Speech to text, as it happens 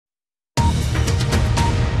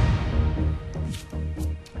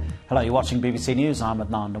Hello, you're watching BBC News. I'm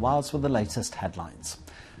Adnan Nawaz with the latest headlines.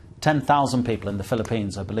 10,000 people in the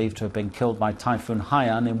Philippines are believed to have been killed by Typhoon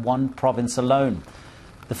Haiyan in one province alone.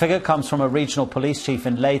 The figure comes from a regional police chief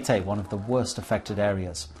in Leyte, one of the worst affected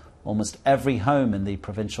areas. Almost every home in the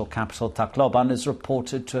provincial capital Tacloban is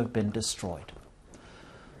reported to have been destroyed.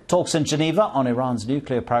 Talks in Geneva on Iran's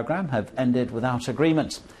nuclear program have ended without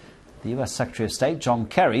agreement. The US Secretary of State John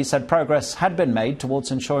Kerry said progress had been made towards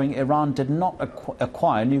ensuring Iran did not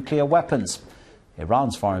acquire nuclear weapons.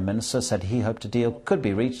 Iran's foreign minister said he hoped a deal could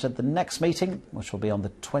be reached at the next meeting, which will be on the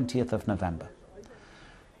 20th of November.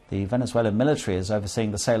 The Venezuelan military is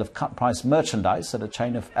overseeing the sale of cut-price merchandise at a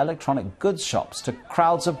chain of electronic goods shops to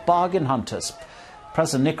crowds of bargain hunters.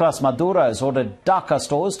 President Nicolas Maduro has ordered Dhaka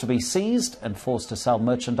stores to be seized and forced to sell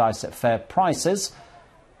merchandise at fair prices,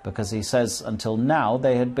 because he says until now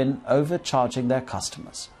they had been overcharging their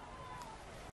customers.